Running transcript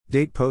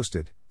Date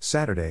posted,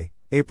 Saturday,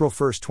 April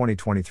 1,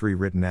 2023.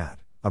 Written at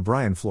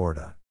O'Brien,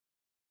 Florida.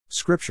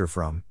 Scripture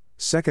from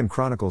 2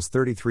 Chronicles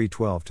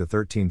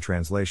 33:12-13.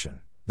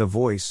 Translation. The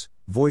Voice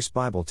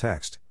Bible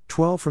text.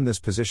 12. From this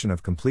position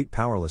of complete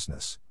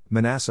powerlessness,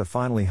 Manasseh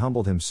finally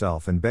humbled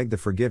himself and begged the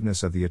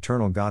forgiveness of the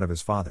eternal God of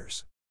his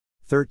fathers.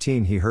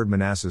 13. He heard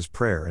Manasseh's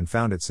prayer and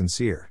found it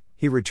sincere.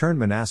 He returned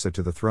Manasseh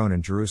to the throne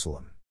in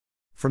Jerusalem.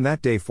 From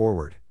that day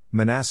forward,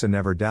 Manasseh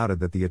never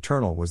doubted that the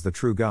Eternal was the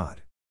true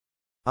God.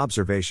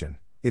 Observation.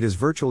 It is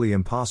virtually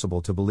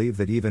impossible to believe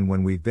that even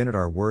when we've been at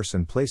our worst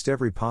and placed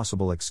every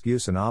possible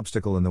excuse and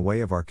obstacle in the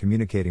way of our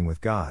communicating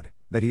with God,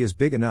 that He is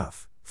big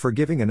enough,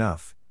 forgiving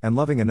enough, and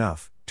loving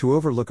enough, to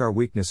overlook our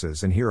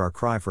weaknesses and hear our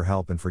cry for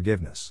help and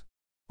forgiveness.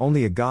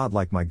 Only a God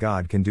like my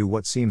God can do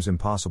what seems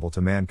impossible to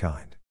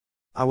mankind.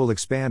 I will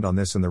expand on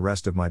this in the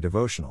rest of my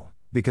devotional,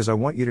 because I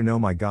want you to know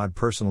my God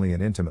personally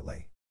and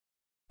intimately.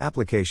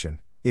 Application.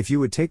 If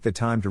you would take the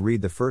time to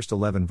read the first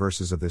 11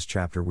 verses of this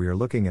chapter we are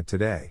looking at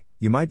today,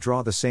 you might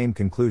draw the same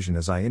conclusion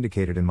as I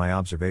indicated in my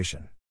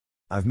observation.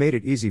 I've made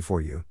it easy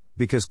for you,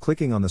 because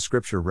clicking on the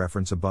scripture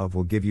reference above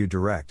will give you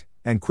direct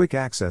and quick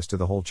access to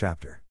the whole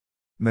chapter.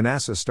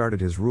 Manasseh started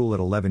his rule at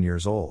 11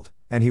 years old,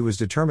 and he was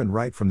determined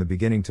right from the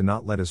beginning to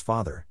not let his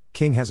father,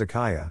 King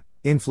Hezekiah,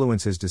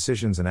 influence his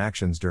decisions and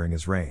actions during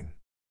his reign.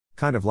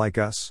 Kind of like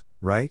us,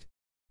 right?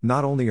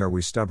 Not only are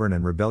we stubborn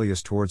and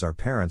rebellious towards our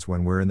parents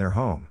when we're in their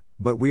home,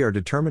 but we are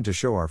determined to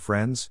show our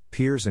friends,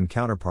 peers and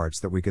counterparts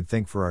that we could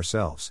think for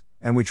ourselves,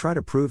 and we try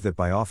to prove that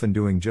by often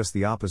doing just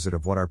the opposite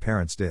of what our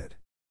parents did.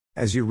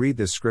 As you read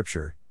this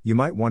scripture, you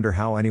might wonder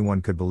how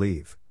anyone could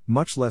believe,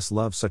 much less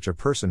love such a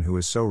person who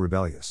is so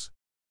rebellious.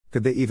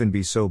 Could they even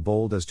be so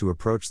bold as to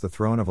approach the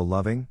throne of a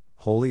loving,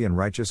 holy and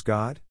righteous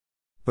God?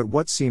 But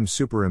what seems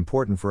super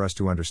important for us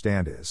to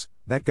understand is,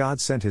 that God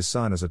sent His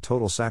Son as a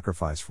total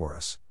sacrifice for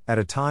us, at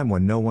a time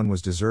when no one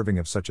was deserving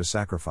of such a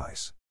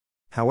sacrifice.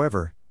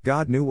 However,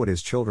 God knew what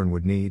His children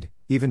would need,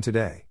 even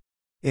today.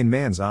 In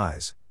man's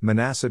eyes,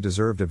 Manasseh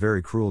deserved a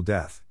very cruel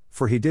death,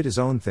 for he did his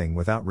own thing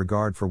without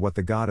regard for what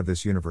the God of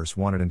this universe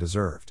wanted and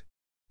deserved.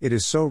 It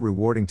is so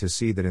rewarding to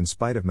see that in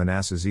spite of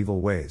Manasseh's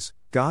evil ways,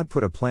 God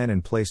put a plan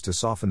in place to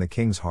soften the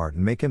king's heart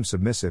and make him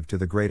submissive to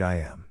the great I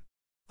Am.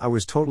 I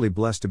was totally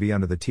blessed to be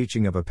under the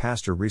teaching of a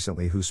pastor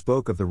recently who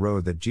spoke of the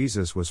road that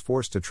Jesus was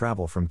forced to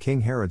travel from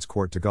King Herod's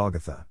court to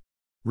Golgotha.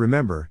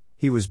 Remember,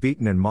 He was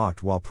beaten and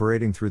mocked while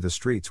parading through the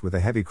streets with a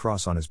heavy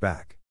cross on His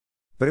back.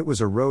 But it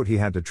was a road He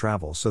had to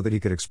travel so that He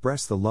could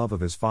express the love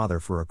of His Father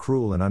for a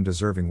cruel and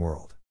undeserving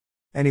world.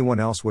 Anyone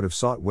else would have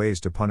sought ways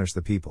to punish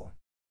the people.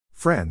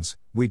 Friends,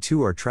 we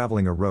too are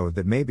traveling a road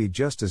that may be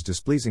just as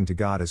displeasing to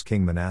God as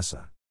King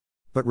Manasseh.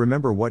 But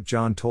remember what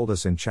John told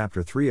us in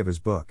chapter 3 of his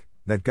book,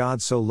 that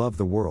God so loved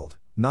the world,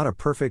 not a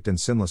perfect and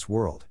sinless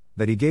world,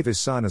 that He gave His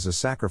Son as a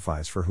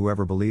sacrifice for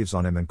whoever believes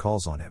on Him and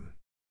calls on Him.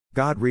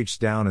 God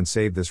reached down and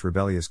saved this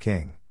rebellious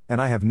king,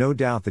 and I have no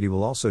doubt that He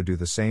will also do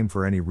the same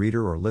for any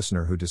reader or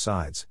listener who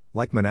decides,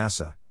 like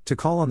Manasseh, to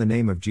call on the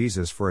name of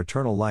Jesus for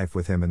eternal life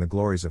with Him in the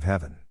glories of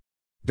heaven.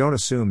 Don't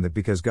assume that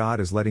because God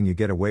is letting you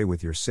get away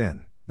with your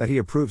sin, that He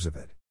approves of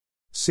it.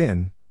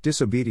 Sin,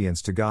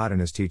 disobedience to God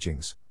and His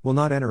teachings, will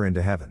not enter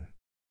into heaven.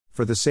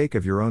 For the sake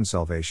of your own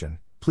salvation,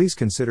 please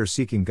consider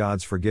seeking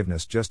God's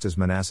forgiveness just as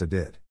Manasseh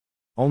did.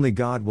 Only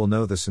God will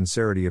know the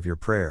sincerity of your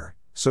prayer,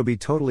 so be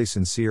totally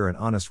sincere and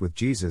honest with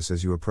Jesus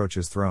as you approach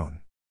His throne.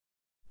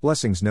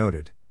 Blessings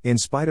noted, in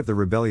spite of the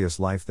rebellious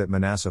life that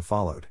Manasseh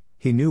followed,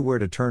 he knew where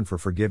to turn for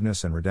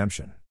forgiveness and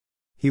redemption.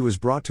 He was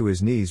brought to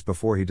his knees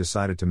before he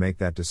decided to make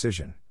that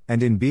decision,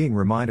 and in being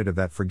reminded of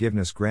that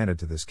forgiveness granted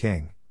to this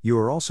king, you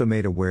are also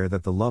made aware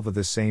that the love of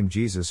this same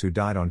Jesus who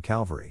died on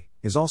Calvary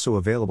is also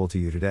available to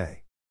you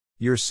today.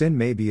 Your sin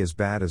may be as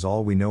bad as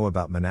all we know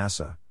about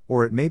Manasseh,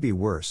 or it may be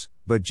worse,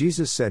 but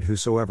Jesus said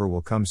whosoever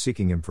will come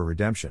seeking Him for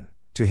redemption,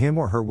 to him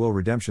or her will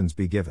redemptions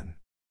be given.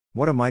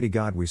 What a mighty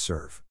God we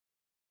serve.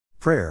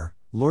 Prayer.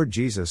 Lord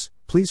Jesus,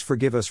 please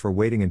forgive us for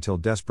waiting until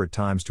desperate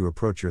times to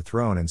approach your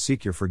throne and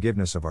seek your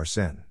forgiveness of our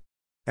sin.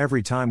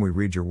 Every time we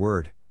read your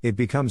word, it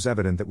becomes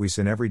evident that we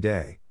sin every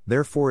day,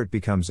 therefore it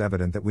becomes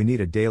evident that we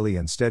need a daily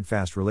and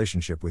steadfast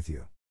relationship with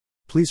you.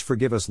 Please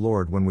forgive us,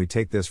 Lord, when we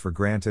take this for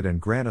granted,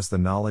 and grant us the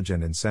knowledge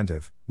and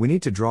incentive we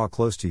need to draw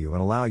close to you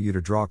and allow you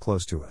to draw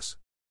close to us.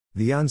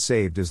 The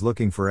unsaved is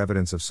looking for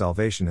evidence of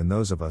salvation in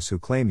those of us who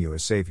claim you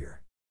as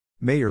Savior.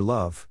 May your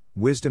love,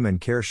 wisdom and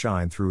care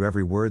shine through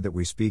every word that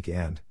we speak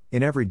and,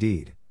 in every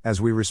deed,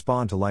 as we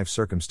respond to life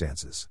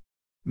circumstances.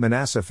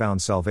 Manasseh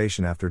found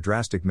salvation after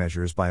drastic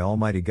measures by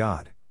Almighty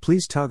God.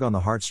 Please tug on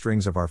the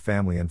heartstrings of our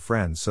family and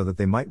friends so that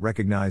they might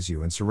recognize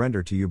you and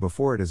surrender to you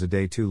before it is a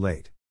day too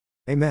late.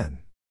 Amen.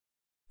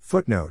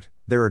 Footnote: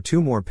 there are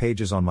 2 more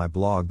pages on my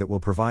blog that will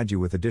provide you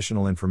with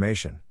additional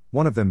information,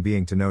 one of them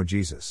being to know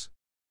Jesus.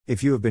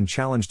 If you have been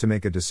challenged to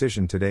make a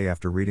decision today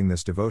after reading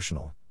this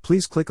devotional,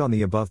 please click on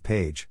the above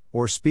page,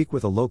 or speak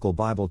with a local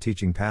Bible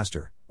teaching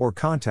pastor, or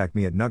contact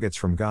me at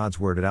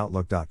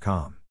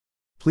nuggetsfromgodsword@outlook.com.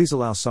 Please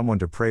allow someone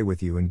to pray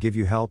with you and give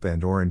you help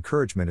and/or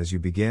encouragement as you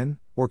begin,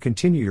 or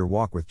continue your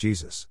walk with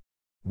Jesus.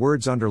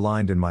 Words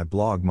underlined in my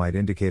blog might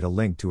indicate a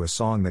link to a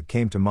song that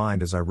came to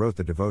mind as I wrote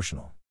the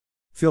devotional.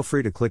 Feel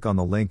free to click on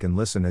the link and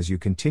listen as you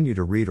continue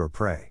to read or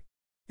pray.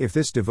 If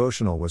this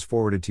devotional was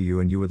forwarded to you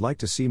and you would like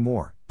to see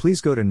more,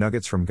 please go to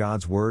Nuggets from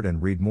God's Word and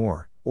read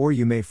more, or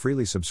you may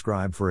freely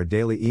subscribe for a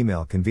daily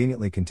email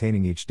conveniently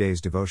containing each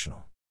day's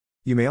devotional.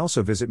 You may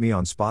also visit me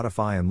on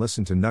Spotify and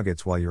listen to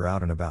Nuggets while you're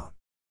out and about.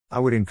 I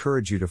would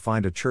encourage you to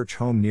find a church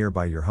home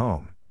nearby your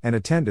home, and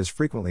attend as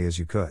frequently as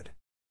you could.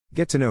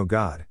 Get to know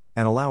God,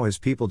 and allow His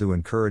people to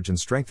encourage and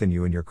strengthen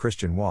you in your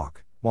Christian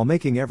walk, while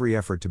making every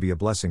effort to be a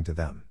blessing to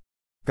them.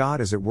 God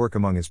is at work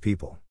among His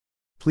people.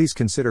 Please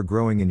consider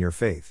growing in your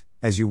faith,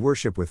 as you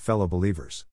worship with fellow believers.